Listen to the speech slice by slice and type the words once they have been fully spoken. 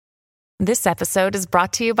This episode is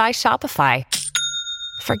brought to you by Shopify.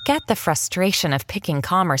 Forget the frustration of picking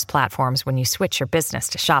commerce platforms when you switch your business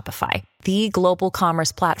to Shopify, the global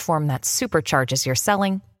commerce platform that supercharges your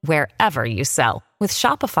selling wherever you sell. With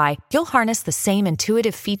Shopify, you'll harness the same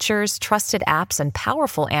intuitive features, trusted apps, and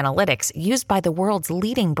powerful analytics used by the world's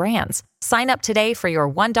leading brands. Sign up today for your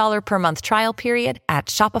 $1 per month trial period at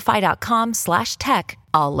shopify.com/tech,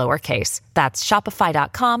 all lowercase. That's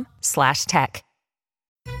shopify.com/tech.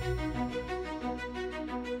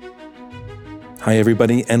 Hi,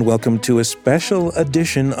 everybody, and welcome to a special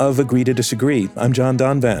edition of Agree to Disagree. I'm John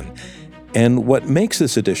Donvan. And what makes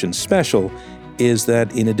this edition special is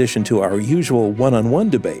that in addition to our usual one-on-one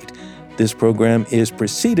debate, this program is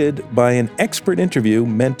preceded by an expert interview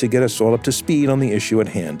meant to get us all up to speed on the issue at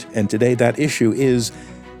hand. And today that issue is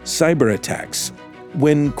cyber attacks.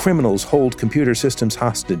 When criminals hold computer systems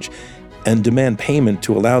hostage and demand payment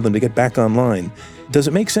to allow them to get back online, does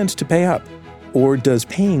it make sense to pay up? Or does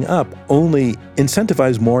paying up only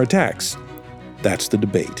incentivize more attacks? That's the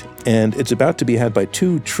debate. And it's about to be had by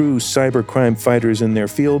two true cybercrime fighters in their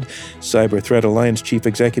field, Cyber Threat Alliance Chief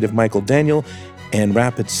Executive Michael Daniel and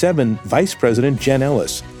Rapid7 Vice President Jen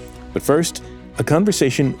Ellis. But first, a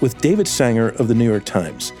conversation with David Sanger of the New York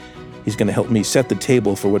Times. He's going to help me set the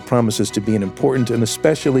table for what promises to be an important and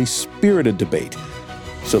especially spirited debate.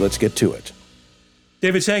 So let's get to it.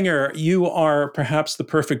 David Sanger, you are perhaps the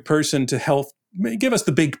perfect person to help give us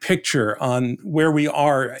the big picture on where we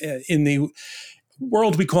are in the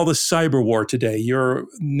world we call the cyber war today. You're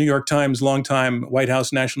New York Times longtime White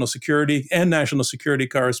House national security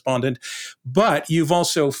correspondent, but you've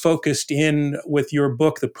also focused in with your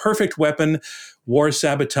book, The Perfect Weapon, War,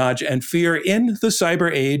 Sabotage, and Fear in the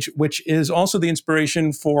Cyber Age, which is also the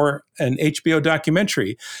inspiration for an HBO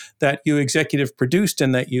documentary that you executive produced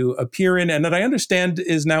and that you appear in, and that I understand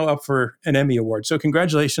is now up for an Emmy Award. So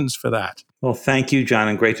congratulations for that. Well, thank you, John,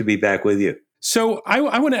 and great to be back with you. So I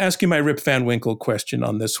want to ask you my Rip Van Winkle question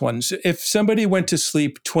on this one. So if somebody went to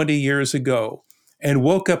sleep 20 years ago and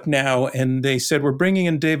woke up now and they said, we're bringing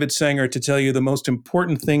in David Sanger to tell you the most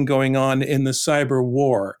important thing going on in the cyber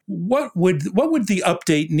war, what would the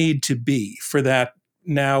update need to be for that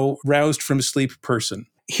now roused from sleep person?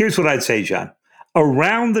 Here's what I'd say, John.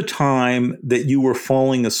 Around the time that you were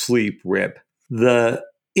falling asleep, Rip, the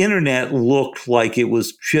internet looked like it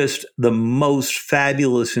was just the most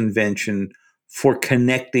fabulous invention for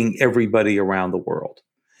connecting everybody around the world.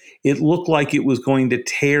 It looked like it was going to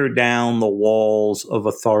tear down the walls of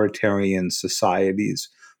authoritarian societies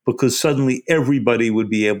because suddenly everybody would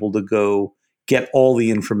be able to go get all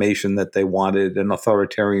the information that they wanted and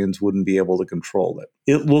authoritarians wouldn't be able to control it.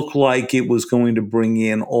 It looked like it was going to bring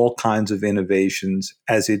in all kinds of innovations,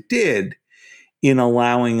 as it did, in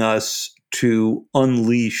allowing us to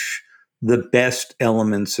unleash the best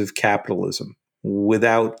elements of capitalism.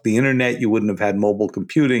 Without the internet, you wouldn't have had mobile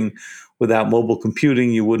computing. Without mobile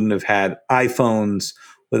computing, you wouldn't have had iPhones.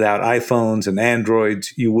 Without iPhones and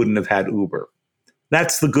Androids, you wouldn't have had Uber.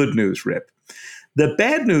 That's the good news, Rip. The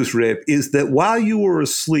bad news, Rip, is that while you were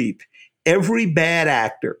asleep, every bad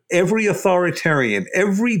actor, every authoritarian,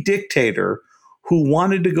 every dictator who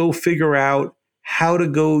wanted to go figure out how to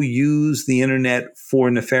go use the internet for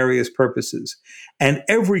nefarious purposes, and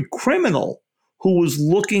every criminal who was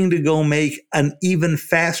looking to go make an even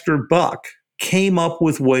faster buck came up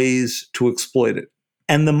with ways to exploit it.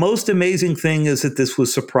 And the most amazing thing is that this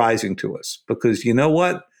was surprising to us because you know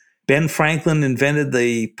what? Ben Franklin invented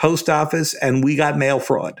the post office and we got mail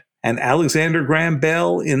fraud. And Alexander Graham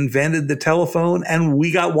Bell invented the telephone and we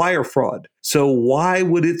got wire fraud. So why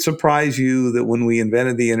would it surprise you that when we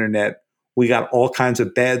invented the internet, we got all kinds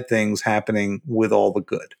of bad things happening with all the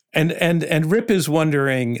good? And Rip is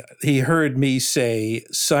wondering, he heard me say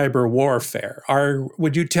cyber warfare.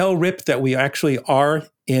 Would you tell Rip that we actually are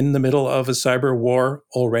in the middle of a cyber war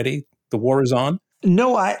already? The war is on?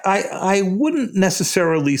 No, I wouldn't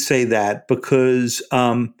necessarily say that because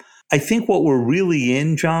I think what we're really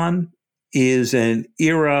in, John, is an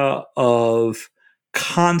era of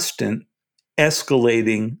constant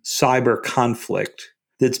escalating cyber conflict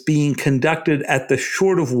that's being conducted at the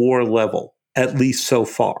short of war level, at least so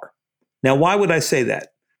far. Now, why would I say that?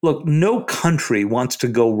 Look, no country wants to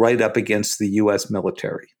go right up against the U.S.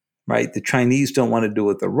 military, right? The Chinese don't want to do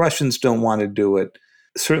it. The Russians don't want to do it.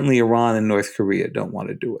 Certainly Iran and North Korea don't want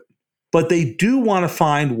to do it. But they do want to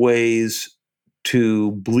find ways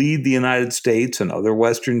to bleed the United States and other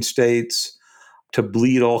Western states, to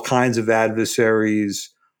bleed all kinds of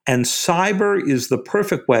adversaries. And cyber is the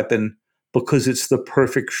perfect weapon because it's the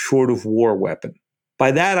perfect short of war weapon.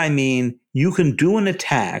 By that, I mean, you can do an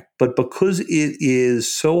attack, but because it is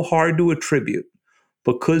so hard to attribute,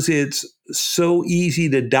 because it's so easy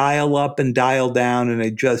to dial up and dial down and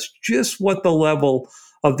adjust just what the level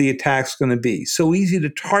of the attack's going to be. So easy to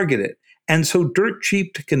target it and so dirt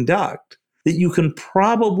cheap to conduct that you can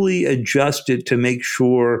probably adjust it to make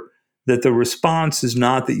sure that the response is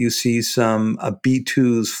not that you see some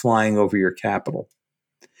B-2s flying over your capital.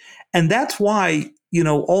 And that's why,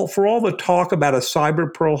 for all the talk about a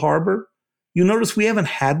cyber Pearl Harbor, you notice we haven't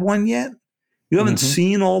had one yet. You haven't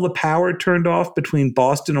seen all the power turned off between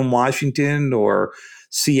Boston and Washington or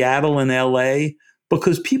Seattle and LA,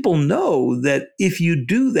 because people know that if you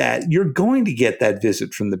do that, you're going to get that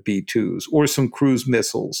visit from the B-2s or some cruise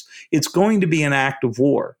missiles. It's going to be an act of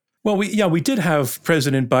war. Well, we did have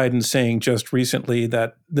President Biden saying just recently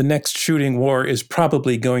that the next shooting war is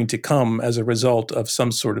probably going to come as a result of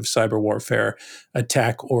some sort of cyber warfare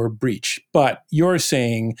attack or breach. But you're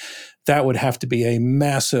saying that would have to be a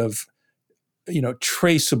massive,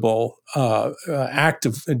 traceable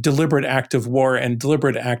deliberate act of war and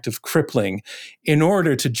deliberate act of crippling in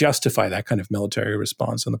order to justify that kind of military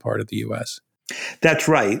response on the part of the U.S. That's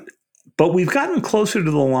right. But we've gotten closer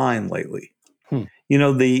to the line lately.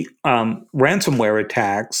 The ransomware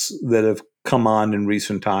attacks that have come on in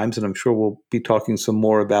recent times, and I'm sure we'll be talking some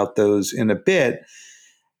more about those in a bit,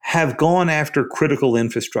 have gone after critical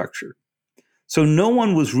infrastructure. So no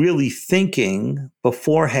one was really thinking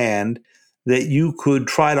beforehand that you could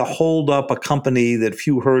try to hold up a company that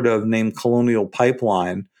few heard of named Colonial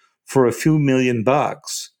Pipeline for a few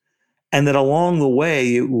 $1,000,000, and that along the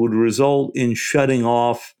way it would result in shutting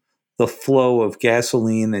off the flow of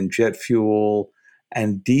gasoline and jet fuel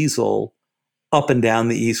and diesel up and down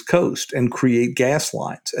the East Coast and create gas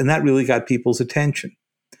lines. And that really got people's attention.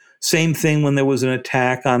 Same thing when there was an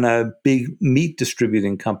attack on a big meat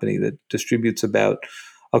distributing company that distributes about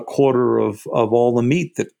a quarter of all the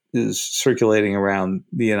meat that is circulating around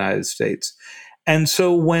the United States. And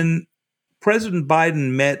so when President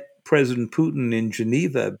Biden met President Putin in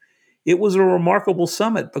Geneva, it was a remarkable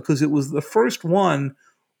summit because it was the first one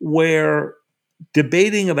where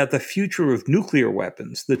debating about the future of nuclear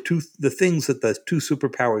weapons, the things that the two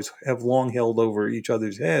superpowers have long held over each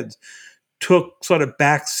other's heads, took sort of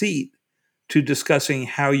back seat to discussing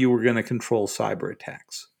how you were going to control cyber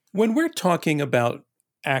attacks. When we're talking about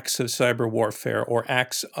acts of cyber warfare or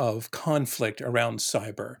acts of conflict around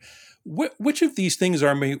cyber, which of these things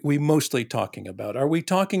are we mostly talking about? Are we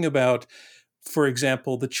talking about, for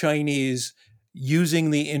example, the Chinese using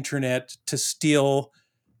the internet to steal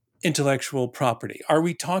intellectual property? Are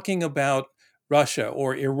we talking about Russia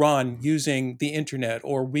or Iran using the internet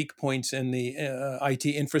or weak points in the IT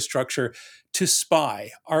infrastructure to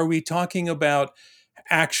spy? Are we talking about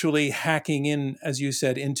actually hacking in, as you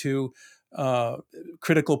said, into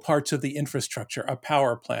critical parts of the infrastructure, a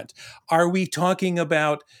power plant? Are we talking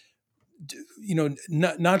about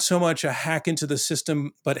not so much a hack into the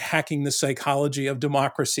system, but hacking the psychology of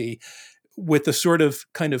democracy with the sort of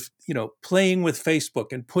kind of, playing with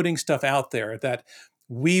Facebook and putting stuff out there that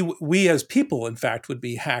we as people, in fact, would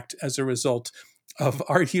be hacked as a result of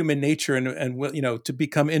our human nature and to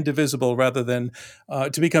become indivisible rather than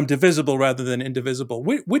to become divisible rather than indivisible.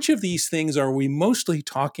 Which of these things are we mostly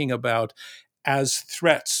talking about as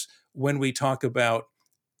threats when we talk about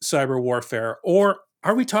cyber warfare, or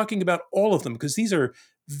are we talking about all of them? Because these are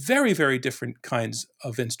very, very different kinds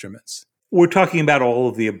of instruments. We're talking about all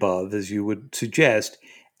of the above, as you would suggest,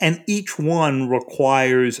 and each one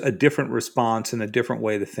requires a different response and a different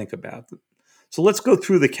way to think about them. So let's go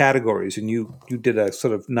through the categories, and you did a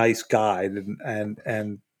sort of nice guide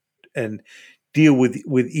and deal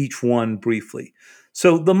with each one briefly.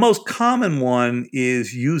 So the most common one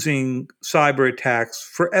is using cyber attacks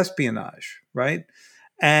for espionage, right?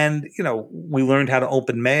 And we learned how to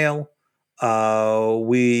open mail.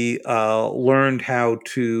 We learned how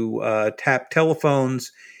to tap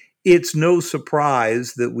telephones. It's no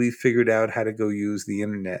surprise that we figured out how to go use the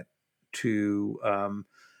internet to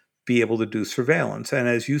be able to do surveillance. And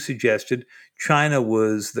as you suggested, China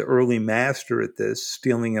was the early master at this,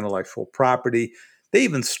 stealing intellectual property. They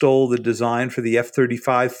even stole the design for the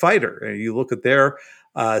F-35 fighter. And you look at their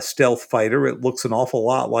stealth fighter, it looks an awful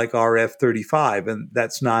lot like our F-35, and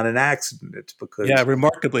that's not an accident. It's because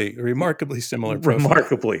remarkably similar profile.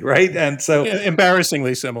 Remarkably, right? And so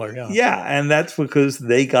embarrassingly similar, and that's because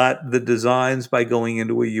they got the designs by going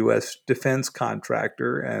into a U.S. defense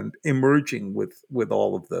contractor and emerging with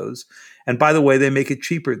all of those. And by the way, they make it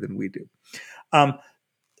cheaper than we do.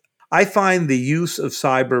 I find the use of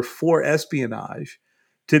cyber for espionage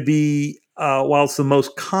to be, while it's the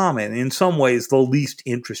most common, in some ways the least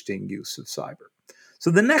interesting use of cyber. So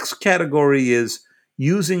the next category is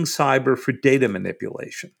using cyber for data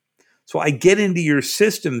manipulation. So I get into your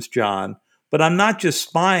systems, John, but I'm not just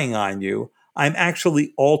spying on you. I'm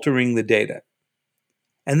actually altering the data.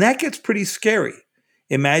 And that gets pretty scary.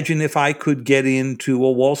 Imagine if I could get into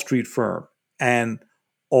a Wall Street firm and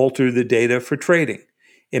alter the data for trading.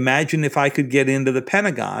 Imagine if I could get into the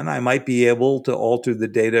Pentagon. I might be able to alter the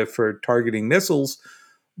data for targeting missiles,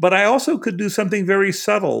 but I also could do something very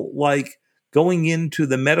subtle, like going into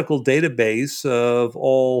the medical database of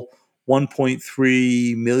all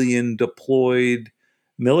 1.3 million deployed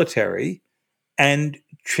military and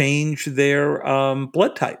change their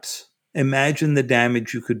blood types. Imagine the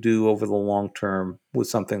damage you could do over the long term with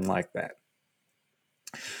something like that.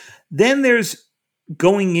 Then there's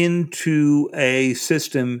going into a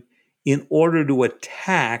system in order to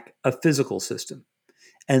attack a physical system.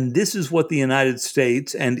 And this is what the United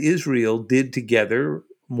States and Israel did together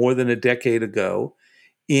more than a decade ago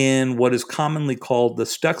in what is commonly called the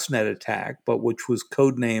Stuxnet attack, but which was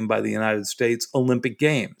codenamed by the United States Olympic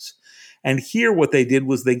Games. And here what they did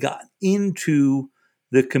was they got into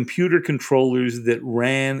the computer controllers that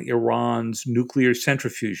ran Iran's nuclear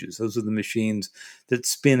centrifuges. Those are the machines that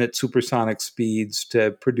spin at supersonic speeds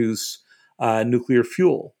to produce nuclear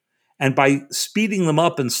fuel. And by speeding them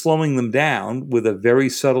up and slowing them down with a very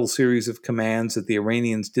subtle series of commands that the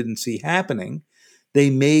Iranians didn't see happening, they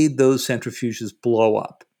made those centrifuges blow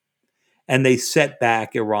up. And they set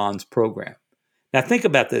back Iran's program. Now think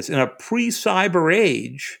about this. In a pre-cyber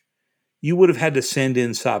age, you would have had to send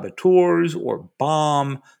in saboteurs or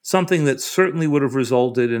bomb, something that certainly would have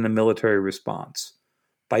resulted in a military response.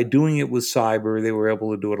 By doing it with cyber, they were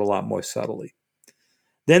able to do it a lot more subtly.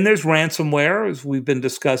 Then there's ransomware, as we've been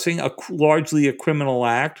discussing, largely a criminal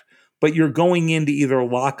act, but you're going in to either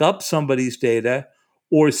lock up somebody's data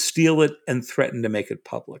or steal it and threaten to make it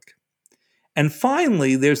public. And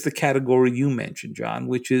finally, there's the category you mentioned, John,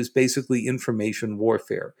 which is basically information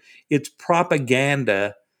warfare. It's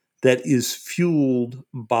propaganda that is fueled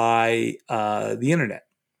by the internet.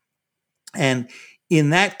 And in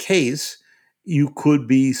that case, you could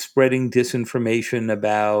be spreading disinformation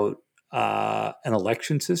about an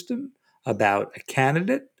election system, about a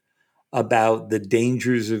candidate, about the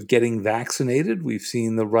dangers of getting vaccinated. We've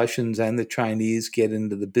seen the Russians and the Chinese get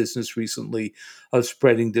into the business recently of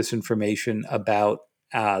spreading disinformation about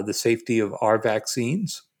the safety of our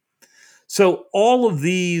vaccines. So all of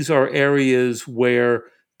these are areas where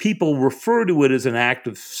people refer to it as an act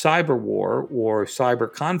of cyber war or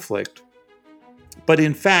cyber conflict. But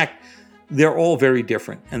in fact, they're all very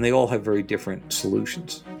different, and they all have very different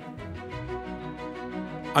solutions.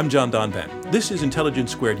 I'm John Donvan. This is Intelligence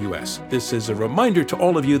Squared US. This is a reminder to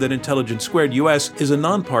all of you that Intelligence Squared US is a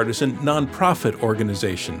nonpartisan, nonprofit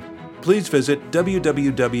organization. Please visit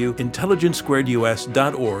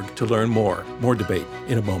www.intelligencesquaredus.org to learn more. More debate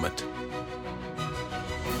in a moment.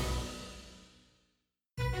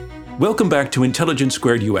 Welcome back to Intelligence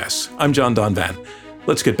Squared US. I'm John Donvan.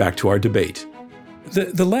 Let's get back to our debate.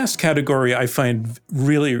 The last category I find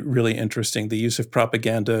really, really interesting, the use of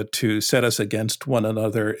propaganda to set us against one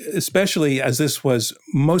another, especially as this was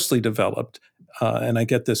mostly developed. And I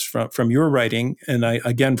get this from your writing, and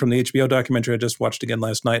again from the HBO documentary I just watched again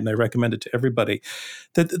last night, and I recommend it to everybody,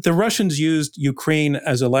 that the Russians used Ukraine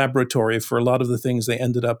as a laboratory for a lot of the things they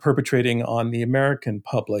ended up perpetrating on the American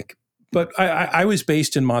public. But I was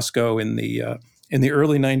based in Moscow in the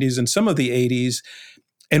early 90s and some of the 80s.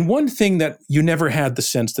 And one thing that you never had the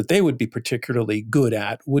sense that they would be particularly good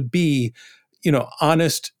at would be,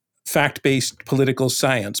 honest, fact-based political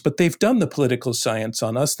science. But they've done the political science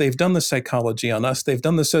on us. They've done the psychology on us. They've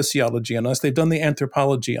done the sociology on us. They've done the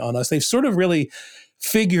anthropology on us. They've sort of really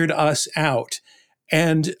figured us out.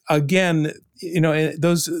 And again,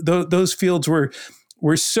 those fields were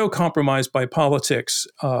so compromised by politics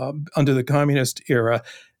under the communist era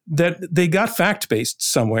that they got fact-based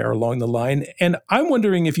somewhere along the line. And I'm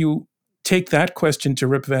wondering if you take that question to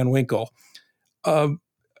Rip Van Winkle,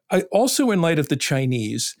 also in light of the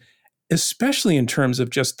Chinese, especially in terms of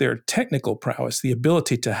just their technical prowess, the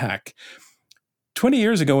ability to hack. 20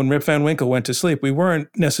 years ago when Rip Van Winkle went to sleep, we weren't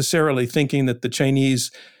necessarily thinking that the Chinese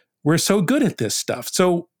were so good at this stuff.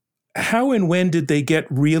 So how and when did they get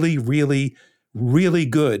really, really, really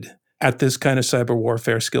good at this kind of cyber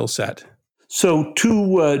warfare skill set? So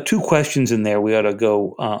two questions in there we ought to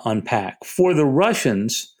go unpack. For the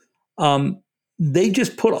Russians, they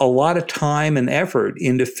just put a lot of time and effort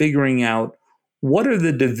into figuring out what are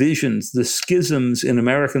the divisions, the schisms in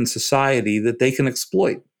American society that they can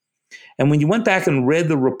exploit. And when you went back and read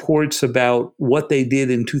the reports about what they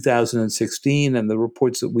did in 2016 and the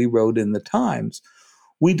reports that we wrote in the Times,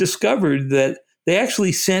 we discovered that they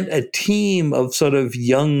actually sent a team of sort of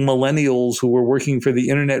young millennials who were working for the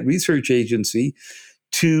Internet Research Agency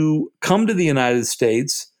to come to the United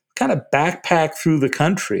States, kind of backpack through the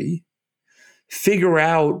country, figure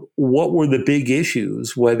out what were the big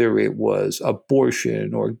issues, whether it was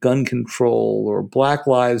abortion or gun control or Black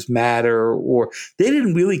Lives Matter, or they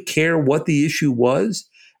didn't really care what the issue was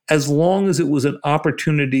as long as it was an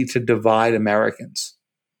opportunity to divide Americans.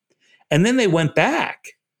 And then they went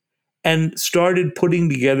back and started putting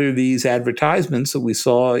together these advertisements that we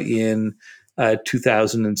saw in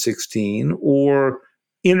 2016, or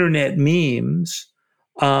internet memes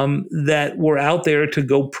that were out there to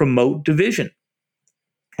go promote division.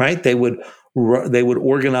 Right? They would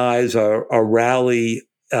organize a rally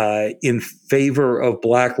in favor of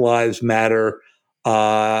Black Lives Matter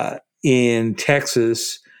in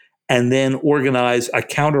Texas, and then organize a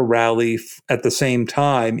counter rally at the same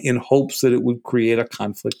time in hopes that it would create a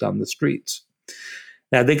conflict on the streets.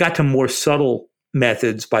 Now, they got to more subtle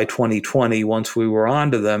methods by 2020 once we were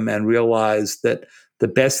onto them and realized that the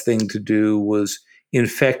best thing to do was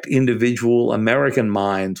infect individual American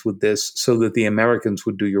minds with this so that the Americans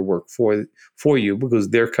would do your work for you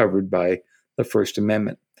because they're covered by the First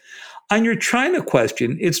Amendment. On your China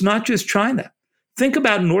question, it's not just China. Think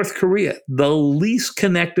about North Korea, the least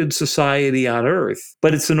connected society on earth.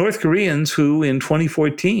 But it's the North Koreans who, in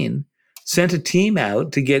 2014, sent a team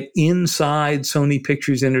out to get inside Sony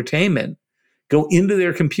Pictures Entertainment, go into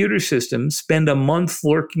their computer systems, spend a month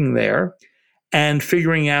lurking there, and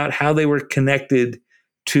figuring out how they were connected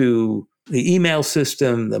to the email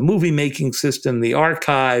system, the movie making system, the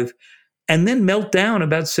archive, and then melt down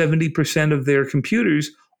about 70% of their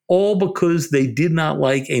computers, all because they did not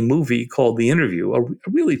like a movie called The Interview, a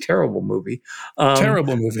really terrible movie.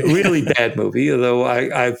 Terrible movie. Really bad movie, although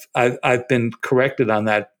I've been corrected on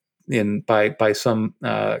that by some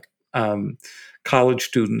college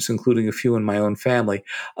students, including a few in my own family.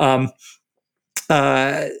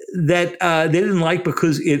 That they didn't like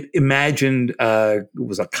because it imagined it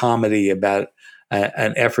was a comedy about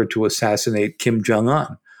an effort to assassinate Kim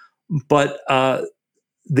Jong-un. But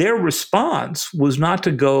their response was not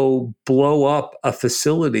to go blow up a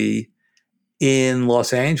facility in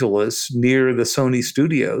Los Angeles near the Sony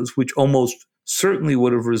studios, which almost certainly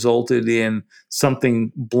would have resulted in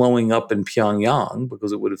something blowing up in Pyongyang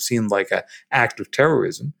because it would have seemed like an act of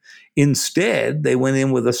terrorism. Instead, they went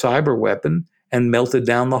in with a cyber weapon and melted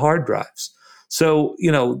down the hard drives. So,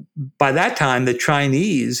 by that time, the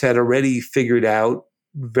Chinese had already figured out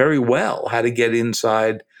very well how to get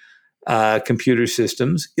inside computer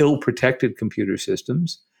systems, ill-protected computer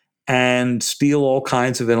systems, and steal all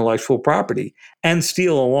kinds of intellectual property, and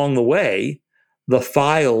steal along the way the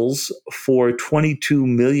files for 22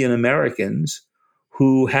 million Americans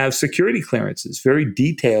who have security clearances, very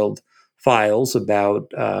detailed files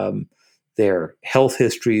about their health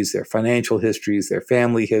histories, their financial histories, their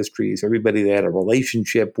family histories, everybody they had a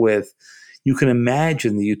relationship with. You can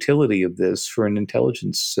imagine the utility of this for an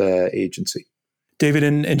intelligence agency. David,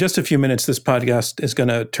 in just a few minutes, this podcast is going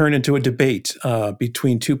to turn into a debate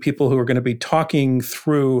between two people who are going to be talking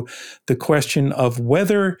through the question of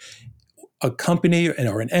whether a company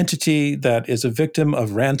or an entity that is a victim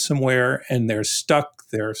of ransomware and they're stuck,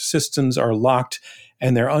 their systems are locked,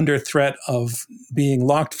 and they're under threat of being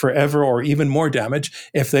locked forever or even more damage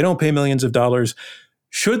if they don't pay millions of dollars.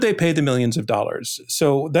 Should they pay the millions of dollars?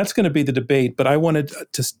 So that's going to be the debate. But I wanted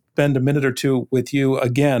to spend a minute or two with you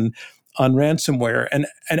again on ransomware and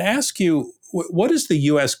ask you, what is the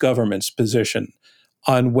U.S. government's position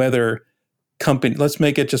on whether company, let's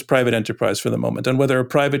make it just private enterprise for the moment, on whether a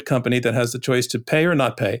private company that has the choice to pay or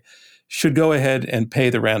not pay should go ahead and pay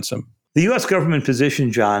the ransom? The U.S. government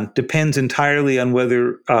position, John, depends entirely on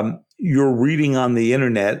whether you're reading on the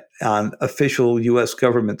internet on official U.S.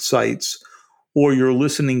 government sites or you're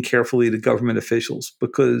listening carefully to government officials,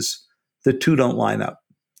 because the two don't line up.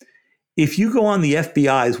 If you go on the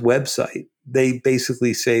FBI's website, they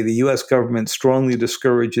basically say the U.S. government strongly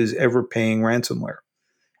discourages ever paying ransomware.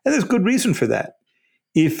 And there's good reason for that.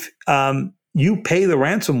 If you pay the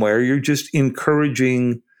ransomware, you're just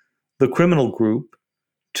encouraging the criminal group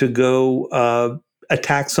to go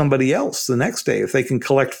attack somebody else the next day. If they can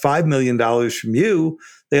collect $5 million from you,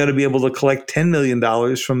 they ought to be able to collect $10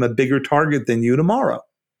 million from a bigger target than you tomorrow.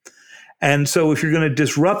 And so if you're going to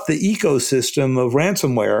disrupt the ecosystem of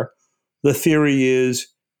ransomware, the theory is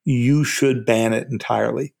you should ban it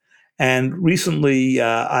entirely. And recently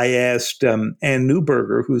I asked Ann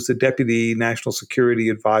Neuberger, who's the Deputy National Security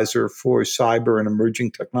Advisor for Cyber and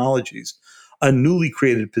Emerging Technologies, a newly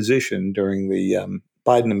created position during the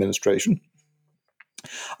Biden administration,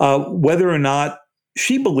 whether or not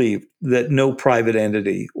she believed that no private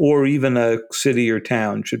entity or even a city or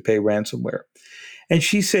town should pay ransomware. And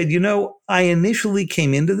she said, I initially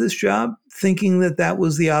came into this job thinking that that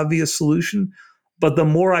was the obvious solution. But the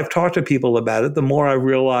more I've talked to people about it, the more I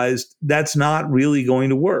realized that's not really going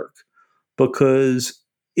to work. Because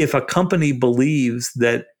if a company believes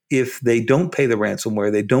that if they don't pay the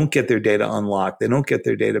ransomware, they don't get their data unlocked, they don't get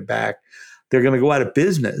their data back, they're going to go out of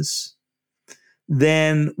business,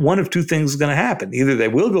 then one of two things is going to happen. Either they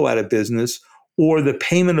will go out of business or the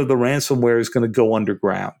payment of the ransomware is going to go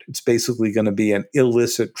underground. It's basically going to be an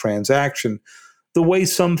illicit transaction, the way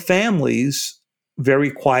some families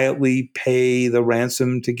very quietly pay the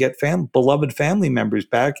ransom to get beloved family members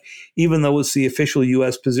back, even though it's the official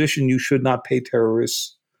U.S. position you should not pay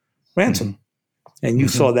terrorists ransom. Mm-hmm. And you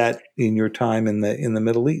saw that in your time in the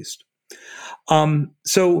Middle East.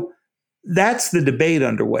 So that's the debate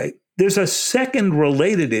underway. There's a second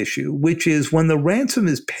related issue, which is when the ransom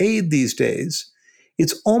is paid these days,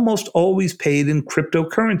 it's almost always paid in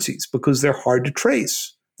cryptocurrencies because they're hard to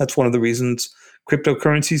trace. That's one of the reasons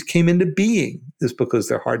cryptocurrencies came into being, is because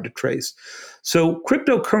they're hard to trace. So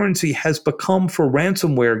cryptocurrency has become for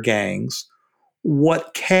ransomware gangs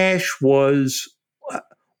what cash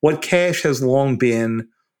has long been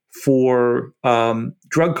for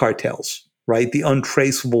drug cartels, right? The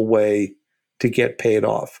untraceable way to get paid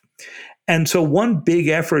off. And so one big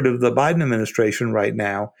effort of the Biden administration right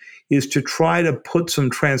now is to try to put some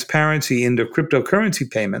transparency into cryptocurrency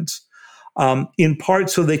payments, in part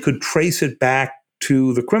so they could trace it back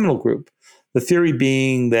to the criminal group. The theory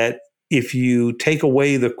being that if you take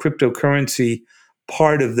away the cryptocurrency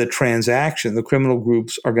part of the transaction, the criminal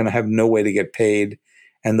groups are going to have no way to get paid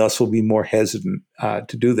and thus will be more hesitant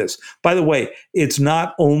to do this. By the way, it's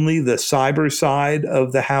not only the cyber side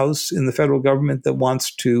of the house in the federal government that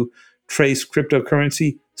wants to trace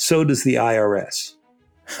cryptocurrency, so does the IRS.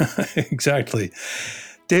 Exactly.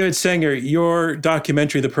 David Sanger, your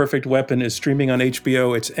documentary, The Perfect Weapon, is streaming on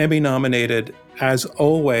HBO. It's Emmy nominated. As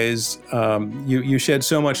always, you shed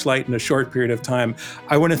so much light in a short period of time.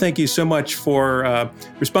 I want to thank you so much for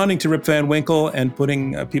responding to Rip Van Winkle and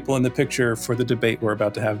putting people in the picture for the debate we're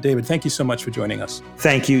about to have. David, thank you so much for joining us.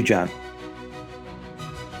 Thank you, John.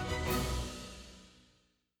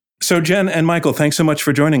 So Jen and Michael, thanks so much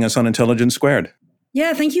for joining us on Intelligence Squared.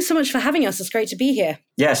 Yeah, thank you so much for having us. It's great to be here.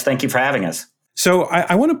 Yes, thank you for having us. So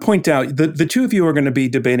I want to point out that the two of you are going to be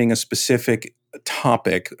debating a specific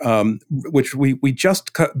topic, which we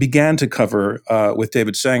just began to cover with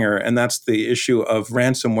David Sanger, and that's the issue of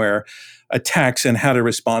ransomware attacks and how to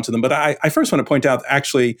respond to them. But I first want to point out,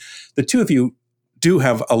 actually, the two of you do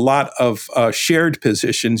have a lot of shared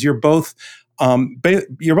positions. You're both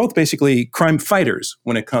basically crime fighters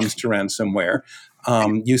when it comes to ransomware.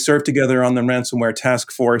 You served together on the ransomware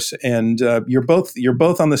task force, and you're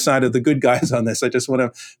both on the side of the good guys on this. I just want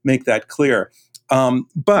to make that clear.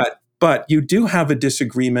 But you do have a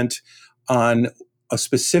disagreement on a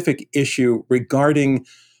specific issue regarding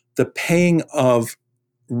the paying of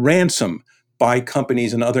ransom by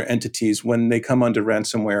companies and other entities when they come under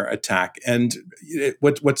ransomware attack. And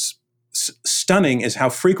what's stunning is how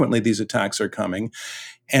frequently these attacks are coming.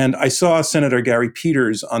 And I saw Senator Gary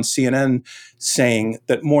Peters on CNN saying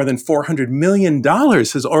that more than $400 million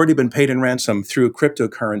has already been paid in ransom through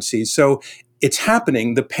cryptocurrency. So it's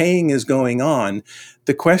happening. The paying is going on.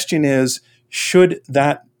 The question is, should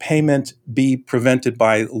that payment be prevented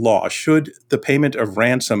by law? Should the payment of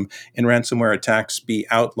ransom in ransomware attacks be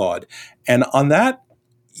outlawed? And on that,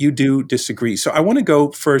 you do disagree. So I want to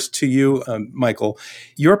go first to you, Michael.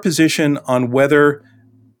 Your position on whether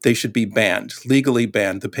they should be banned, legally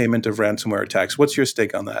banned, the payment of ransomware attacks. What's your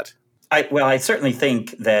stake on that? I certainly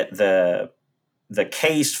think that the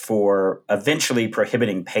case for eventually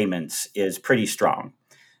prohibiting payments is pretty strong.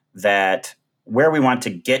 That where we want to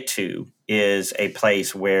get to is a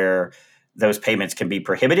place where those payments can be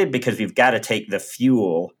prohibited, because we've got to take the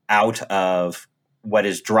fuel out of what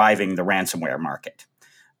is driving the ransomware market.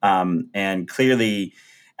 And clearly,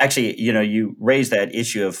 actually, you raised that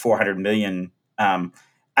issue of 400 million.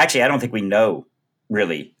 Actually, I don't think we know,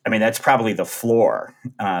 really. I mean, that's probably the floor.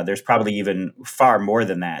 There's probably even far more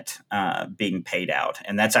than that being paid out.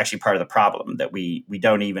 And that's actually part of the problem, that we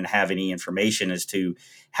don't even have any information as to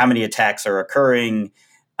how many attacks are occurring,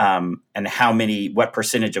 and what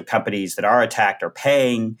percentage of companies that are attacked are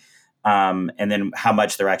paying, and then how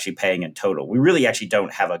much they're actually paying in total. We really actually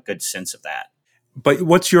don't have a good sense of that. But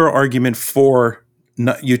what's your argument for,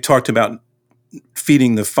 you talked about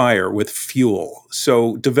feeding the fire with fuel.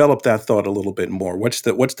 So develop that thought a little bit more. What's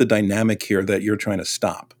the dynamic here that you're trying to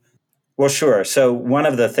stop? Well, sure. So one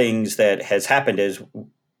of the things that has happened is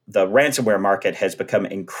the ransomware market has become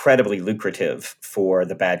incredibly lucrative for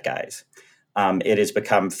the bad guys. It has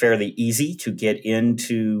become fairly easy to get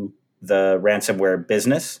into the ransomware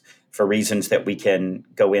business for reasons that we can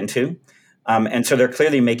go into. And so they're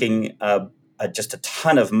clearly making just a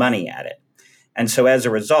ton of money at it. And so as a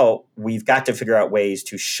result, we've got to figure out ways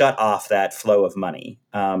to shut off that flow of money.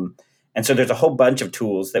 And so there's a whole bunch of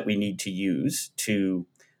tools that we need to use to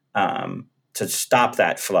stop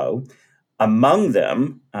that flow. Among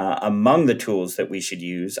them, among the tools that we should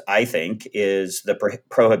use, I think, is the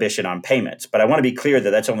prohibition on payments. But I want to be clear that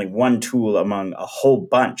that's only one tool among a whole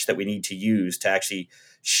bunch that we need to use to actually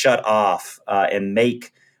shut off and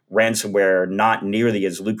make ransomware not nearly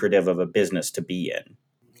as lucrative of a business to be in.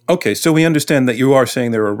 Okay, so we understand that you are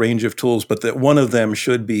saying there are a range of tools, but that one of them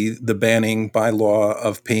should be the banning by law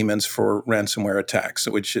of payments for ransomware attacks,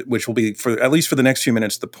 which will be, for at least for the next few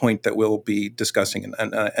minutes, the point that we'll be discussing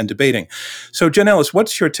and debating. So, Jen Ellis,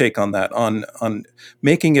 what's your take on that, on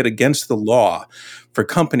making it against the law for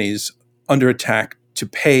companies under attack to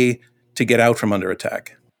pay to get out from under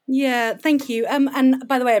attack? Yeah, thank you. And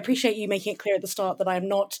by the way, I appreciate you making it clear at the start that I am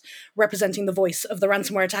not representing the voice of the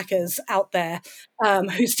ransomware attackers out there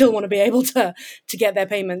who still want to be able to get their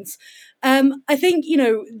payments. I think,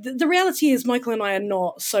 the reality is Michael and I are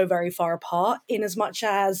not so very far apart, in as much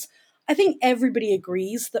as I think everybody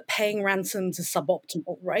agrees that paying ransoms is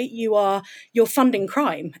suboptimal, right? You're funding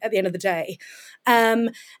crime at the end of the day.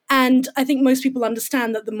 And I think most people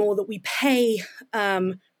understand that the more that we pay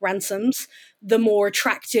ransoms, the more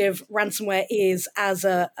attractive ransomware is as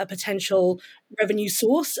a potential revenue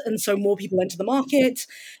source. And so more people enter the market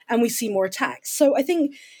and we see more attacks. So I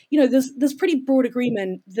think, there's pretty broad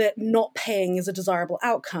agreement that not paying is a desirable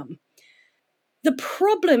outcome. The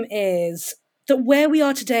problem is that where we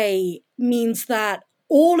are today means that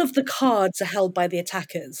all of the cards are held by the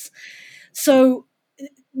attackers. So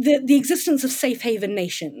the existence of safe haven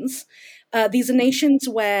nations, these are nations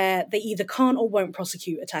where they either can't or won't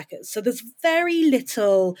prosecute attackers. So there's very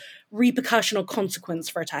little repercussion or consequence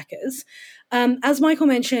for attackers. As Michael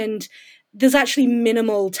mentioned, there's actually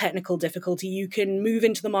minimal technical difficulty. You can move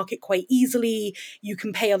into the market quite easily. You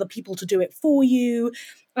can pay other people to do it for you.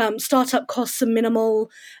 Startup costs are minimal.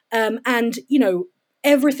 And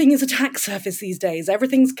everything is attack surface these days.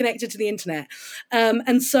 Everything's connected to the internet.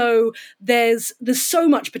 And so there's so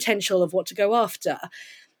much potential of what to go after.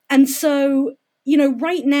 And so,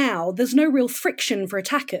 right now, there's no real friction for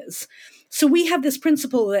attackers. So we have this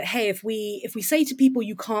principle that, hey, if we say to people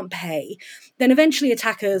you can't pay, then eventually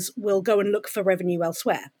attackers will go and look for revenue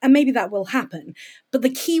elsewhere. And maybe that will happen. But the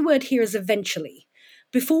key word here is eventually.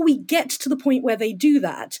 Before we get to the point where they do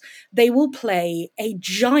that, they will play a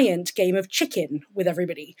giant game of chicken with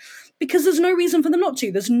everybody because there's no reason for them not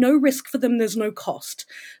to. There's no risk for them. There's no cost.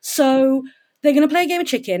 So they're going to play a game of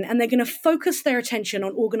chicken and they're going to focus their attention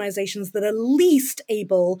on organizations that are least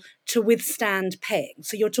able to withstand paying.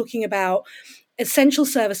 So you're talking about essential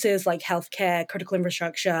services like healthcare, critical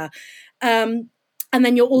infrastructure. And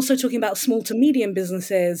then you're also talking about small to medium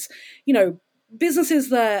businesses, businesses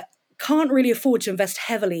that can't really afford to invest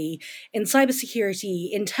heavily in cybersecurity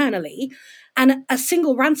internally. And a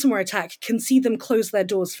single ransomware attack can see them close their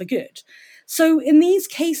doors for good. So in these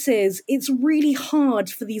cases, it's really hard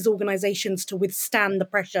for these organizations to withstand the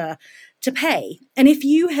pressure to pay. And if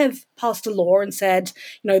you have passed a law and said,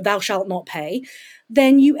 thou shalt not pay,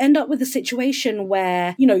 then you end up with a situation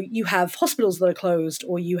where, you have hospitals that are closed,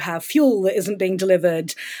 or you have fuel that isn't being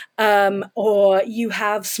delivered, or you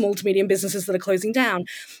have small to medium businesses that are closing down.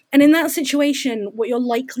 And in that situation, what you're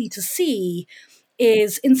likely to see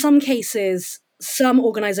is, in some cases, some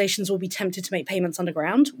organizations will be tempted to make payments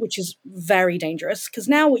underground, which is very dangerous because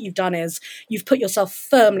now what you've done is you've put yourself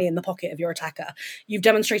firmly in the pocket of your attacker. You've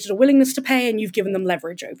demonstrated a willingness to pay and you've given them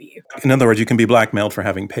leverage over you. In other words, you can be blackmailed for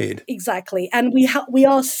having paid. Exactly. And we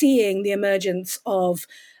are seeing the emergence of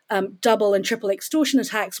double and triple extortion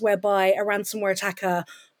attacks whereby a ransomware attacker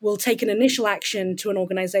will take an initial action to an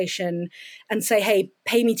organization and say, hey,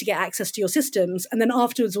 pay me to get access to your systems. And then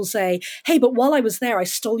afterwards will say, hey, but while I was there, I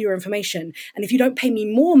stole your information. And if you don't pay me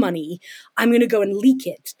more money, I'm going to go and leak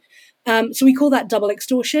it. So we call that double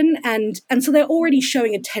extortion. And so they're already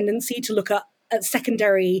showing a tendency to look at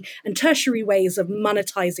secondary and tertiary ways of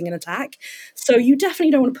monetizing an attack. So you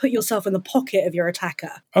definitely don't want to put yourself in the pocket of your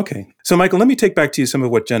attacker. Okay. So Michael, let me take back to you some of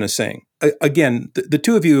what Jen is saying. Again, the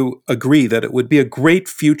two of you agree that it would be a great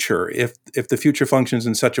future if the future functions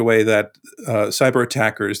in such a way that cyber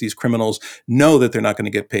attackers, these criminals, know that they're not going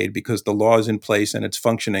to get paid because the law is in place and it's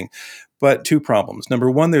functioning. But two problems. Number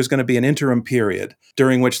one, there's going to be an interim period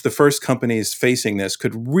during which the first companies facing this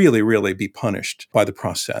could really, really be punished by the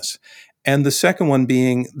process. And the second one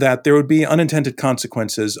being that there would be unintended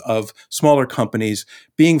consequences of smaller companies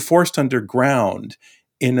being forced underground.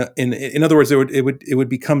 In other words, it would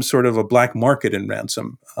become sort of a black market in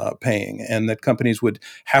ransom paying, and that companies would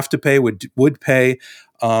have to pay, would pay,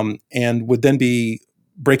 and would then be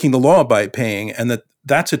breaking the law by paying, and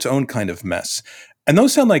that's its own kind of mess. And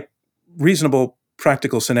those sound like reasonable,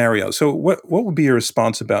 practical scenarios. So, what would be your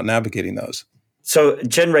response about navigating those? So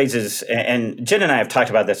Jen raises, and Jen and I have talked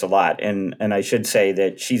about this a lot, and I should say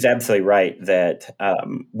that she's absolutely right that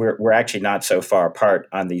we're actually not so far apart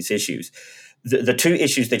on these issues. The two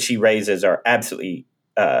issues that she raises are absolutely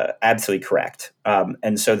correct,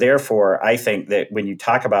 and so therefore I think that when you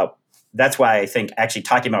talk about, that's why I think actually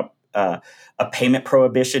talking about a payment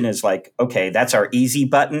prohibition is like, okay, that's our easy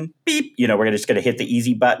button. Beep, we're just going to hit the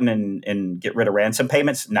easy button and get rid of ransom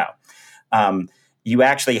payments. No. You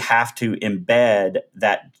actually have to embed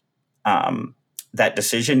that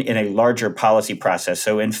decision in a larger policy process.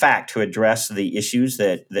 So, in fact, to address the issues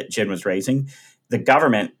that Jen was raising, the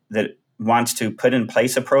government that wants to put in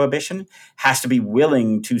place a prohibition has to be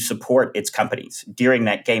willing to support its companies during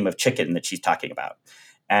that game of chicken that she's talking about.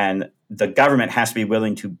 And the government has to be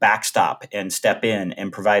willing to backstop and step in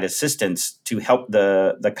and provide assistance to help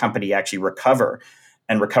the company actually recover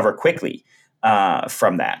quickly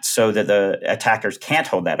from that, so that the attackers can't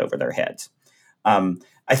hold that over their heads.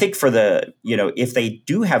 I think for if they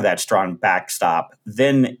do have that strong backstop,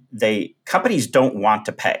 then companies don't want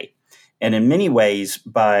to pay. And in many ways,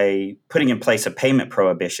 by putting in place a payment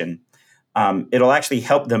prohibition, it'll actually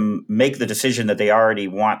help them make the decision that they already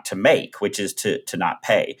want to make, which is to not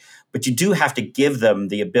pay. But you do have to give them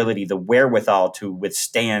the ability, the wherewithal to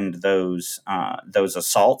withstand those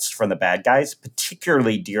assaults from the bad guys,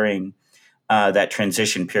 particularly during that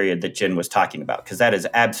transition period that Jen was talking about, because that is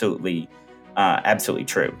absolutely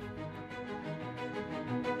true.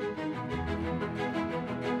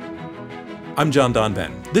 I'm John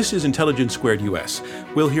Donvan. This is Intelligence Squared US.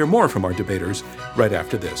 We'll hear more from our debaters right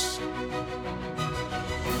after this.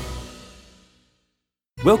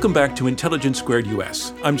 Welcome back to Intelligence Squared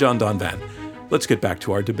US. I'm John Donvan. Let's get back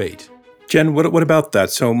to our debate. Jen, what about that?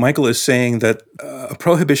 So Michael is saying that a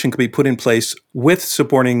prohibition could be put in place with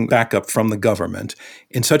supporting backup from the government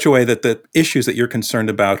in such a way that the issues that you're concerned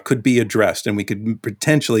about could be addressed, and we could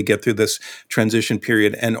potentially get through this transition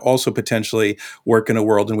period and also potentially work in a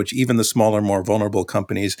world in which even the smaller, more vulnerable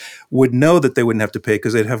companies would know that they wouldn't have to pay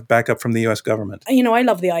because they'd have backup from the U.S. government. I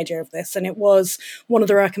love the idea of this, and it was one of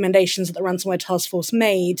the recommendations that the Ransomware Task Force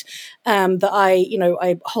made that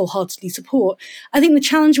I wholeheartedly support. I think the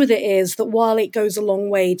challenge with it is that while it goes a long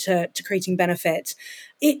way to creating benefit,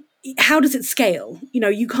 how does it scale?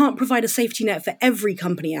 You can't provide a safety net for every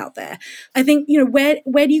company out there. I think,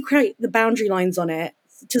 where do you create the boundary lines on it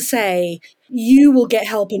to say you will get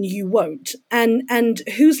help and you won't? And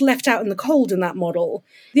who's left out in the cold in that model?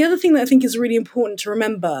 The other thing that I think is really important to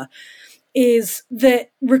remember is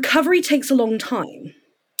that recovery takes a long time.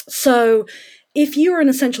 So if you're an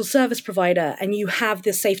essential service provider and you have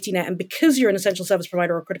this safety net, and because you're an essential service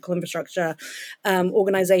provider or critical infrastructure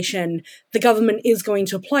organization, the government is going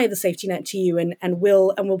to apply the safety net to you and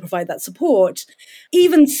will provide that support.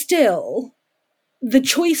 Even still, the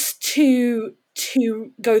choice to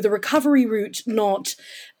go the recovery route, not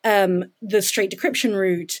the straight decryption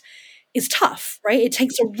route, is tough, right? It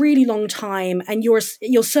takes a really long time, and your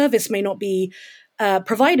service may not be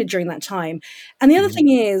provided during that time. And the other thing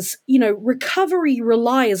is, recovery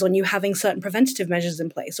relies on you having certain preventative measures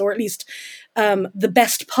in place, or at least the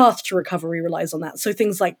best path to recovery relies on that. So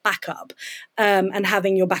things like backup and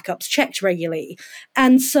having your backups checked regularly.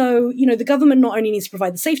 And so, the government not only needs to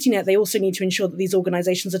provide the safety net, they also need to ensure that these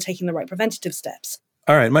organizations are taking the right preventative steps.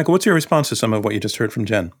 All right, Michael, what's your response to some of what you just heard from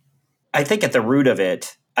Jen? I think at the root of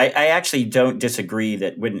it, I actually don't disagree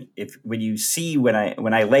that when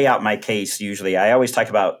I lay out my case, usually I always talk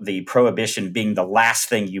about the prohibition being the last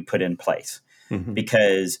thing you put in place,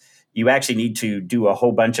 because you actually need to do a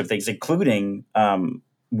whole bunch of things, including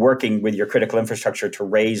working with your critical infrastructure to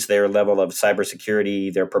raise their level of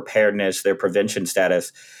cybersecurity, their preparedness, their prevention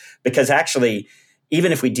status. Because actually,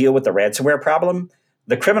 even if we deal with the ransomware problem,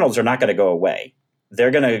 the criminals are not going to go away. They're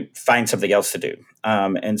going to find something else to do.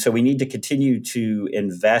 And so we need to continue to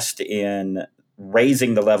invest in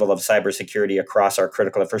raising the level of cybersecurity across our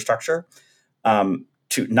critical infrastructure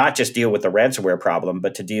to not just deal with the ransomware problem,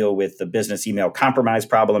 but to deal with the business email compromise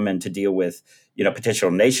problem and to deal with potential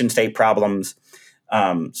nation state problems.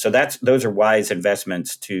 So those are wise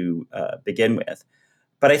investments to begin with.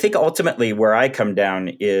 But I think ultimately where I come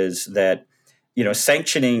down is that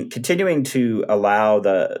sanctioning, continuing to allow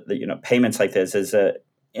the payments like this is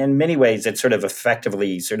in many ways, it's sort of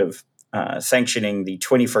effectively sort of sanctioning the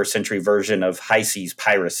 21st century version of high seas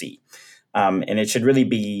piracy. And it should really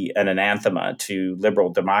be an anathema to liberal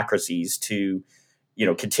democracies to,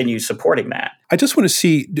 continue supporting that. I just want to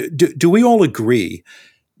see, do we all agree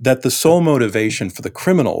that the sole motivation for the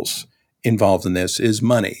criminals involved in this is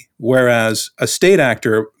money, whereas a state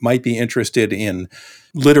actor might be interested in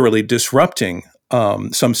literally disrupting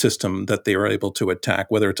some system that they are able to attack,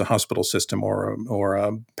 whether it's a hospital system or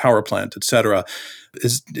a power plant, et cetera.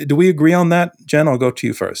 Do we agree on that? Jen, I'll go to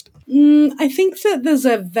you first. I think that there's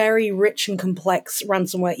a very rich and complex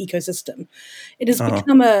ransomware ecosystem. It has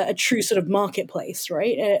become a true sort of marketplace,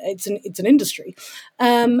 right? It's an industry.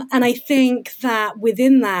 And I think that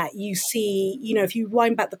within that, you see, if you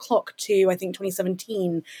wind back the clock to, I think,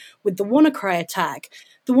 2017 with the WannaCry attack,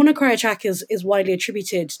 the WannaCry attack is widely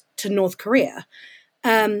attributed to North Korea.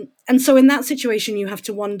 And so in that situation, you have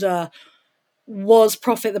to wonder, was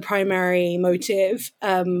profit the primary motive,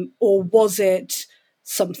 or was it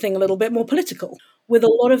something a little bit more political? With a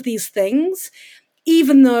lot of these things,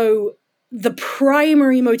 even though the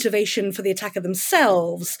primary motivation for the attacker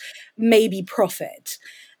themselves may be profit.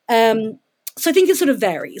 So I think it sort of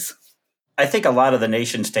varies. I think a lot of the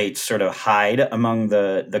nation states sort of hide among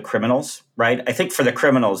the criminals, right? I think for the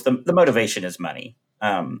criminals, the motivation is money.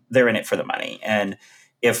 They're in it for the money. And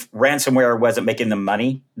if ransomware wasn't making them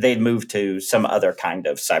money, they'd move to some other kind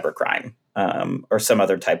of cybercrime or some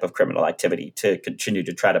other type of criminal activity to continue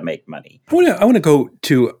to try to make money. I want to go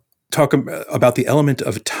to talk about the element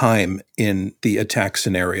of time in the attack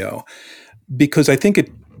scenario, because I think it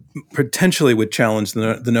potentially would challenge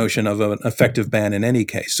the notion of an effective ban in any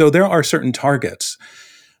case. So there are certain targets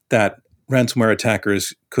that ransomware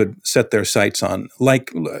attackers could set their sights on,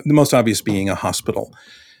 like the most obvious being a hospital,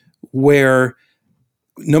 where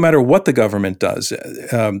no matter what the government does,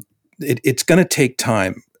 it's going to take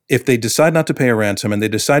time. If they decide not to pay a ransom and they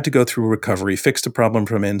decide to go through recovery, fix the problem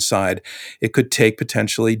from inside, it could take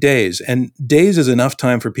potentially days. And days is enough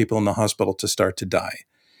time for people in the hospital to start to die.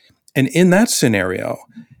 And in that scenario,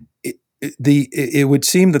 it would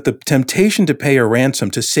seem that the temptation to pay a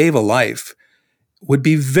ransom to save a life would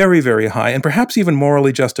be very, very high and perhaps even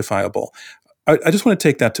morally justifiable. I just want to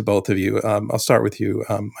take that to both of you. I'll start with you,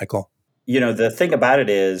 Michael. The thing about it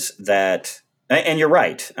is that, and you're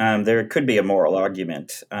right, there could be a moral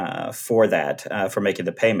argument for that, for making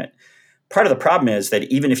the payment. Part of the problem is that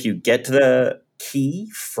even if you get the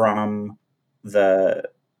key from the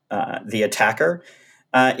attacker,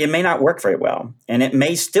 it may not work very well, and it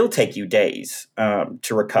may still take you days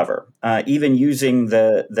to recover, even using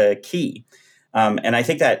the key. And I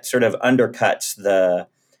think that sort of undercuts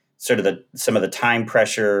some of the time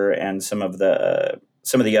pressure and some of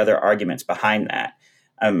the other arguments behind that.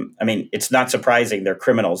 It's not surprising they're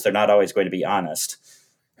criminals. They're not always going to be honest.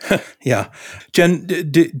 Yeah. Jen,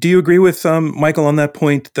 do you agree with Michael on that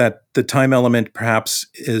point, that the time element perhaps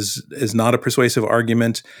is not a persuasive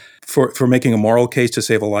argument for making a moral case to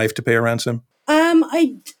save a life to pay a ransom?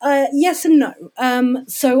 Yes and no.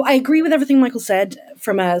 So I agree with everything Michael said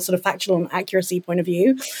from a sort of factual and accuracy point of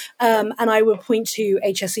view. And I would point to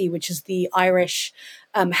HSE, which is the Irish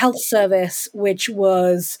health service, which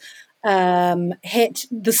was hit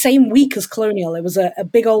the same week as Colonial. It was a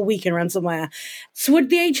big old week in ransomware. So what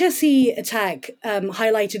the HSE attack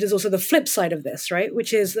highlighted is also the flip side of this, right?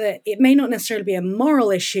 Which is that it may not necessarily be a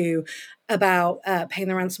moral issue about paying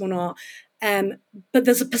the ransom or not, but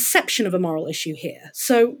there's a perception of a moral issue here.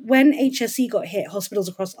 So when HSE got hit, hospitals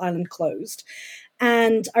across Ireland closed.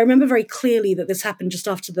 And I remember very clearly that this happened just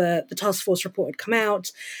after the task force report had come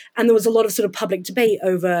out. And there was a lot of sort of public debate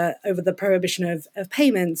over the prohibition of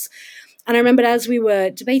payments. And I remember as we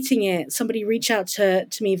were debating it, somebody reached out to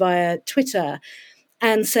me via Twitter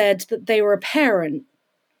and said that they were a parent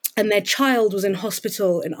and their child was in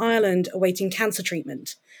hospital in Ireland awaiting cancer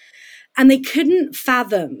treatment. And they couldn't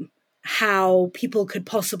fathom how people could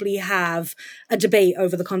possibly have a debate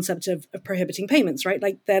over the concept of prohibiting payments, right?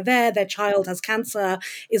 Like they're there, their child has cancer,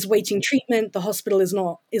 is waiting treatment, the hospital is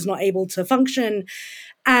not able to function.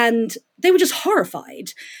 And they were just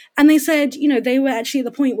horrified. And they said, they were actually at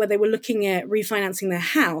the point where they were looking at refinancing their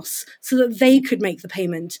house so that they could make the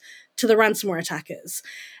payment to the ransomware attackers.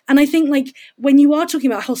 And I think when you are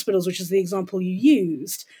talking about hospitals, which is the example you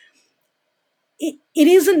used, it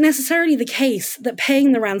isn't necessarily the case that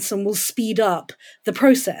paying the ransom will speed up the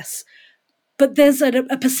process. But there's a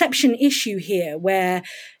perception issue here where,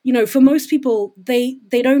 for most people, they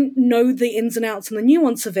don't know the ins and outs and the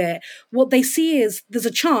nuance of it. What they see is there's a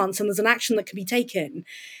chance and there's an action that can be taken.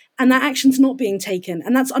 and that action's not being taken,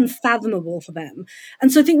 and that's unfathomable for them.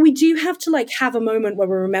 And so I think we do have to like have a moment where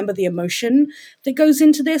we remember the emotion that goes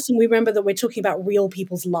into this, and we remember that we're talking about real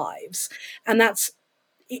people's lives, and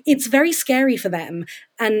it's very scary for them.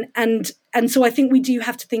 And so I think we do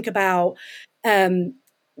have to think about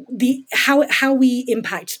the how we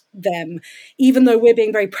impact them, even though we're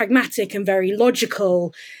being very pragmatic and very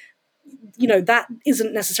logical. That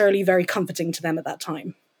isn't necessarily very comforting to them at that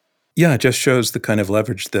time. Yeah, it just shows the kind of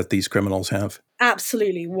leverage that these criminals have.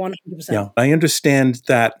 Absolutely, 100%. Yeah, I understand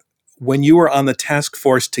that when you were on the task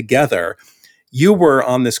force together, you were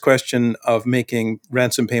on this question of making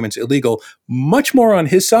ransom payments illegal much more on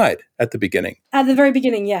his side at the beginning. At the very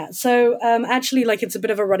beginning, yeah. So actually, like, it's a bit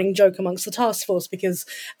of a running joke amongst the task force, because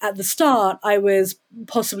at the start, I was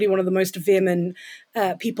possibly one of the most vehement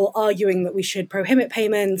people arguing that we should prohibit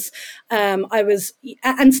payments. I was,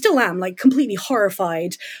 and still am, like, completely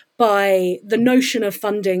horrified by the notion of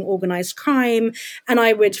funding organized crime. And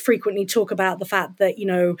I would frequently talk about the fact that,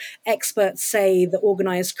 experts say that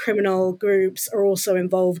organized criminal groups are also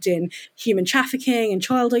involved in human trafficking and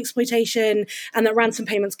child exploitation, and that ransom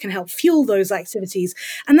payments can help fuel those activities.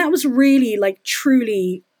 And that was really, like,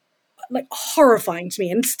 truly, like, horrifying to me,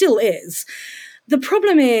 and still is. The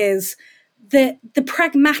problem is that the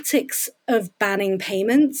pragmatics of banning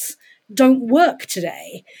payments don't work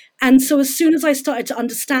today. And so as soon as I started to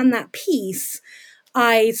understand that piece,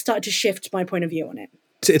 I started to shift my point of view on it.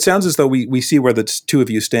 It sounds as though we see where the two of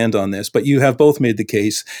you stand on this, but you have both made the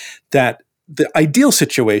case that the ideal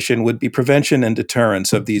situation would be prevention and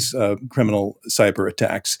deterrence of these criminal cyber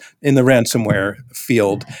attacks in the ransomware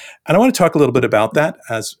field. And I want to talk a little bit about that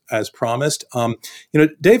as promised.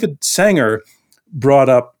 David Sanger brought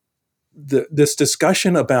up this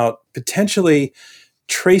discussion about potentially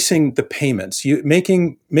tracing the payments,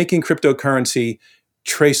 making cryptocurrency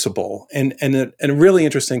traceable. And a really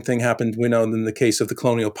interesting thing happened, we know, in the case of the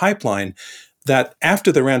Colonial Pipeline, that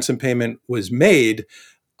after the ransom payment was made,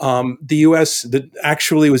 the U.S.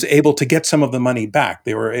 actually was able to get some of the money back.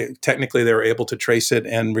 They were able to trace it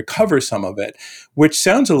and recover some of it, which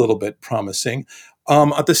sounds a little bit promising.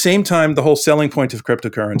 At the same time, the whole selling point of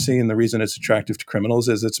cryptocurrency and the reason it's attractive to criminals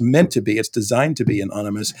is it's designed to be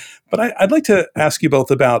anonymous. But I'd like to ask you both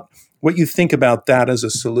about what you think about that as a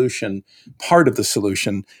solution, part of the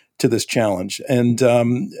solution to this challenge. And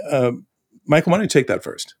Michael, why don't you take that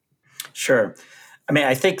first? Sure. I mean,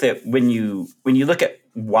 I think that when you look at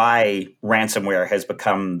why ransomware has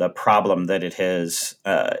become the problem that it has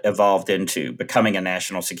evolved into, becoming a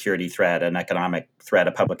national security threat, an economic threat,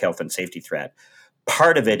 a public health and safety threat,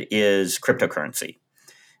 part of it is cryptocurrency,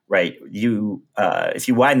 right? If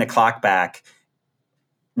you wind the clock back,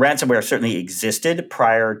 ransomware certainly existed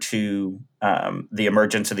prior to the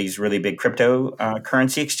emergence of these really big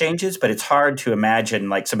cryptocurrency exchanges, but it's hard to imagine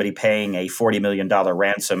like somebody paying a $40 million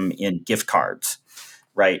ransom in gift cards,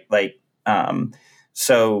 right?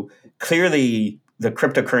 So clearly the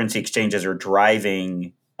cryptocurrency exchanges are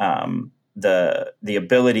driving the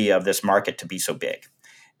ability of this market to be so big.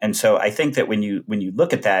 And so I think that when you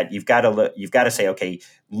look at that, you've got to say, okay,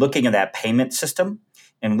 looking at that payment system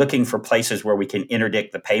and looking for places where we can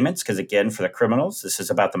interdict the payments, because again, for the criminals, this is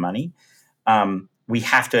about the money. We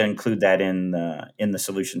have to include that in the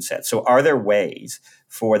solution set. So are there ways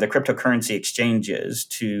for the cryptocurrency exchanges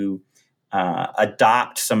to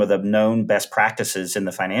adopt some of the known best practices in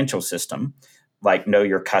the financial system, like know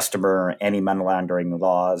your customer, anti-money laundering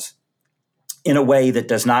laws, in a way that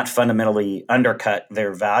does not fundamentally undercut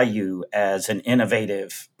their value as an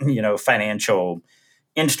innovative, financial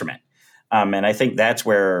instrument? And I think that's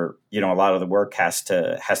where a lot of the work has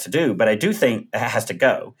to do. But I do think it has to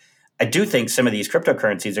go. I do think some of these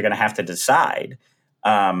cryptocurrencies are going to have to decide: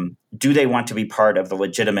 do they want to be part of the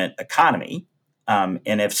legitimate economy? And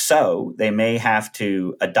if so, they may have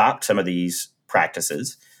to adopt some of these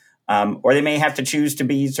practices, or they may have to choose to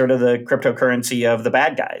be sort of the cryptocurrency of the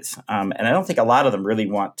bad guys. And I don't think a lot of them really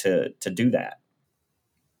want to do that.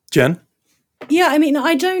 Jen? Yeah, I mean,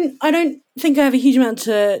 I don't think I have a huge amount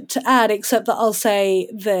to add, except that I'll say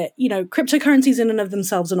that, cryptocurrencies in and of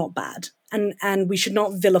themselves are not bad, and we should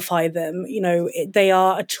not vilify them. They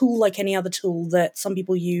are a tool like any other tool that some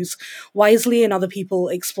people use wisely and other people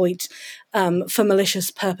exploit for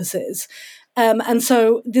malicious purposes. And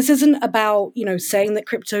so this isn't about, saying that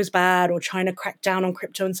crypto is bad or trying to crack down on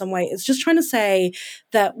crypto in some way. It's just trying to say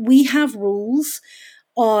that we have rules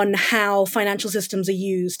on how financial systems are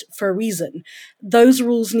used for a reason. Those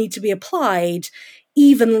rules need to be applied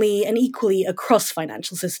evenly and equally across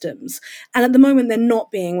financial systems. And at the moment, they're not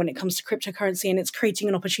being when it comes to cryptocurrency, and it's creating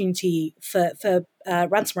an opportunity for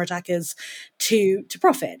ransomware attackers to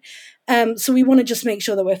profit. So we want to just make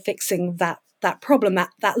sure that we're fixing that problem,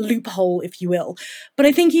 that loophole, if you will. But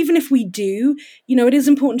I think even if we do, it is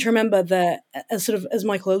important to remember that, as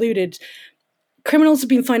Michael alluded, criminals have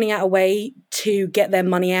been finding out a way to get their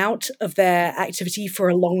money out of their activity for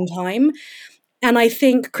a long time. And I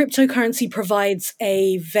think cryptocurrency provides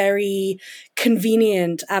a very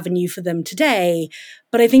convenient avenue for them today.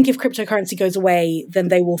 But I think if cryptocurrency goes away, then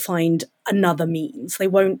they will find another means. They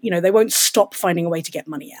won't stop finding a way to get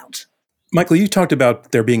money out. Michael, you talked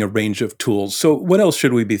about there being a range of tools. So what else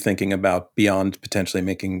should we be thinking about beyond potentially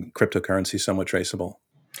making cryptocurrency somewhat traceable?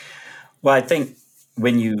 Well, I think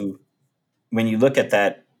when you look at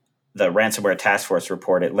the ransomware task force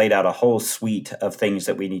report, it laid out a whole suite of things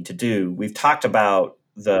that we need to do. We've talked about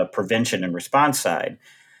the prevention and response side,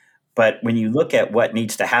 but when you look at what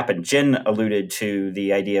needs to happen, Jen alluded to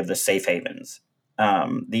the idea of the safe havens.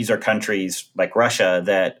 These are countries like Russia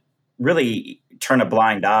that really turn a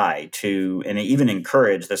blind eye to and even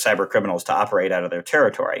encourage the cyber criminals to operate out of their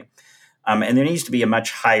territory. And there needs to be a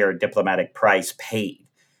much higher diplomatic price paid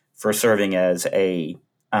for serving as a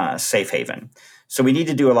safe haven. So we need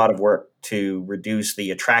to do a lot of work to reduce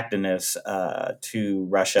the attractiveness to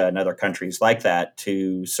Russia and other countries like that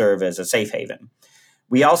to serve as a safe haven.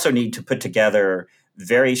 We also need to put together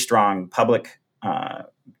very strong public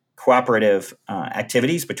cooperative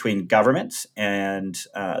activities between governments and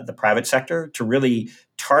the private sector to really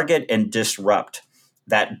target and disrupt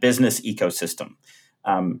that business ecosystem.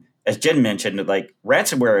 As Jen mentioned, like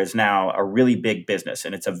ransomware is now a really big business,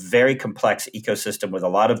 and it's a very complex ecosystem with a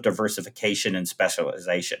lot of diversification and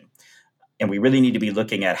specialization. And we really need to be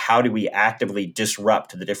looking at how do we actively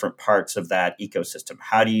disrupt the different parts of that ecosystem?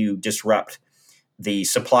 How do you disrupt the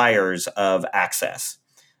suppliers of access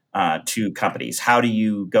to companies? How do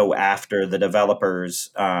you go after the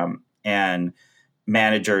developers and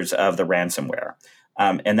managers of the ransomware?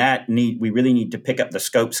 We really need to pick up the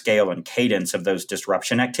scope, scale, and cadence of those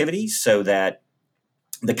disruption activities so that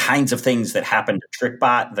the kinds of things that happened to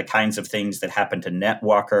TrickBot, the kinds of things that happened to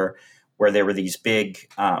NetWalker, where there were these big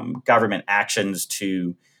government actions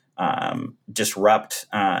to disrupt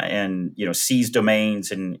and seize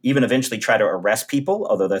domains and even eventually try to arrest people,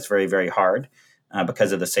 although that's very, very hard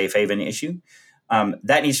because of the safe haven issue.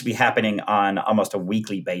 That needs to be happening on almost a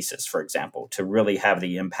weekly basis, for example, to really have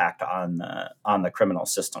the impact on the criminal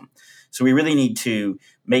system. So we really need to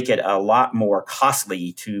make it a lot more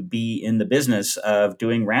costly to be in the business of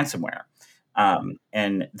doing ransomware.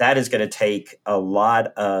 And that is going to take a lot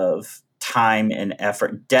of time and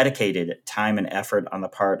effort, dedicated time and effort on the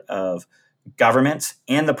part of governments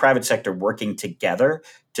and the private sector working together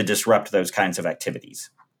to disrupt those kinds of activities.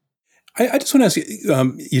 I just want to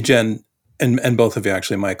ask you, Jen, and both of you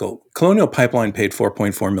actually, Michael. Colonial Pipeline paid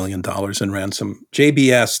 $4.4 million in ransom.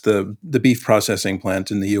 JBS, the beef processing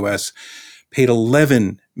plant in the U.S., paid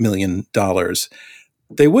 $11 million.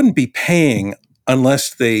 They wouldn't be paying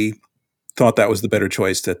unless they thought that was the better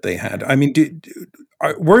choice that they had. I mean,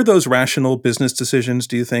 were those rational business decisions,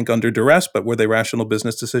 do you think, under duress, but were they rational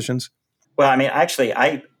business decisions? Well, I mean, actually,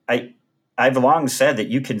 I've long said that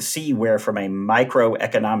you can see where from a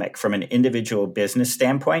microeconomic, from an individual business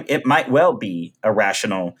standpoint, it might well be a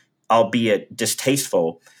rational, albeit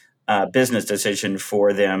distasteful, business decision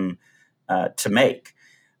for them to make.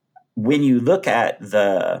 When you look at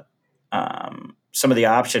some of the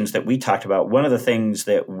options that we talked about, one of the things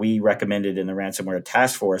that we recommended in the ransomware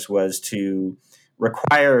task force was to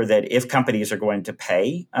require that if companies are going to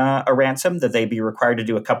pay a ransom, that they be required to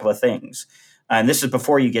do a couple of things. And this is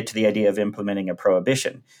before you get to the idea of implementing a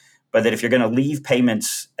prohibition. But that if you're going to leave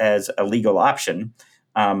payments as a legal option,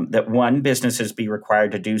 that one, businesses be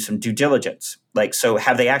required to do some due diligence. So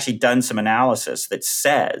have they actually done some analysis that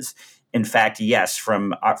says, in fact, yes,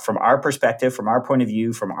 from our perspective, from our point of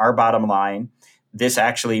view, from our bottom line, this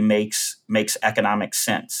actually makes economic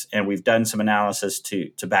sense. And we've done some analysis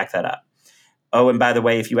to back that up. Oh, and by the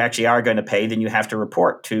way, if you actually are going to pay, then you have to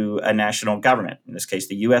report to a national government, in this case,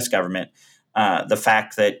 the U.S. government, the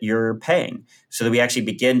fact that you're paying so that we actually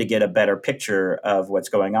begin to get a better picture of what's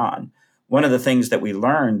going on. One of the things that we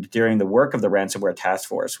learned during the work of the ransomware task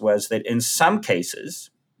force was that in some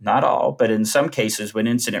cases, not all, but in some cases, when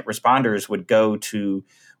incident responders would go to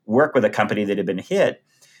work with a company that had been hit,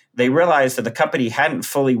 they realized that the company hadn't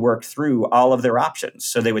fully worked through all of their options.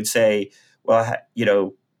 So they would say, well,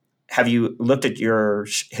 have you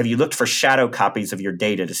looked for shadow copies of your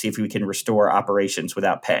data to see if we can restore operations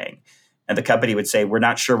without paying? And the company would say, we're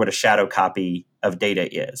not sure what a shadow copy of data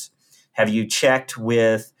is. Have you checked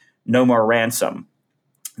with No More Ransom,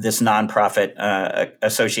 this nonprofit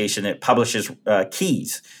association that publishes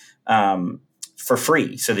keys for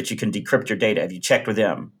free so that you can decrypt your data? Have you checked with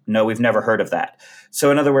them? No, we've never heard of that.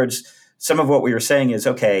 So in other words, some of what we were saying is,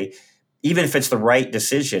 okay, even if it's the right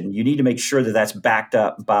decision, you need to make sure that that's backed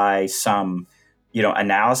up by some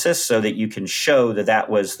analysis so that you can show that that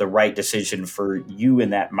was the right decision for you in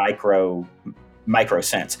that micro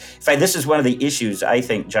sense. In fact, this is one of the issues, I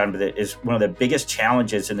think, John, that is one of the biggest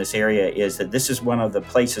challenges in this area, is that this is one of the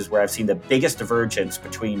places where I've seen the biggest divergence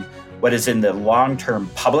between what is in the long-term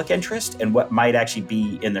public interest and what might actually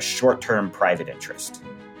be in the short-term private interest.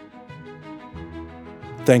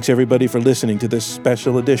 Thanks, everybody, for listening to this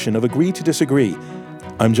special edition of Agree to Disagree.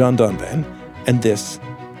 I'm John Donvan, and this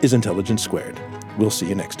is Intelligence Squared. We'll see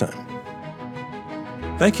you next time.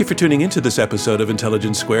 Thank you for tuning into this episode of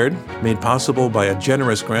Intelligence Squared, made possible by a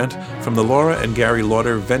generous grant from the Laura and Gary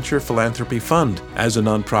Lauder Venture Philanthropy Fund. As a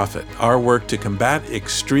nonprofit, our work to combat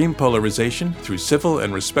extreme polarization through civil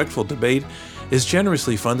and respectful debate is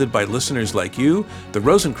generously funded by listeners like you, the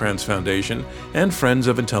Rosencrantz Foundation, and friends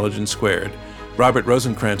of Intelligence Squared. Robert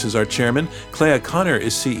Rosencrantz is our chairman, Clea Connor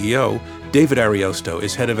is CEO, David Ariosto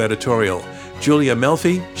is head of editorial, Julia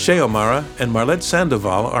Melfi, Shea O'Mara, and Marlette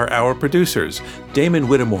Sandoval are our producers. Damon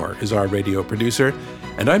Whittemore is our radio producer,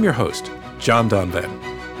 and I'm your host, John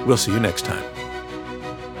Donvan. We'll see you next time.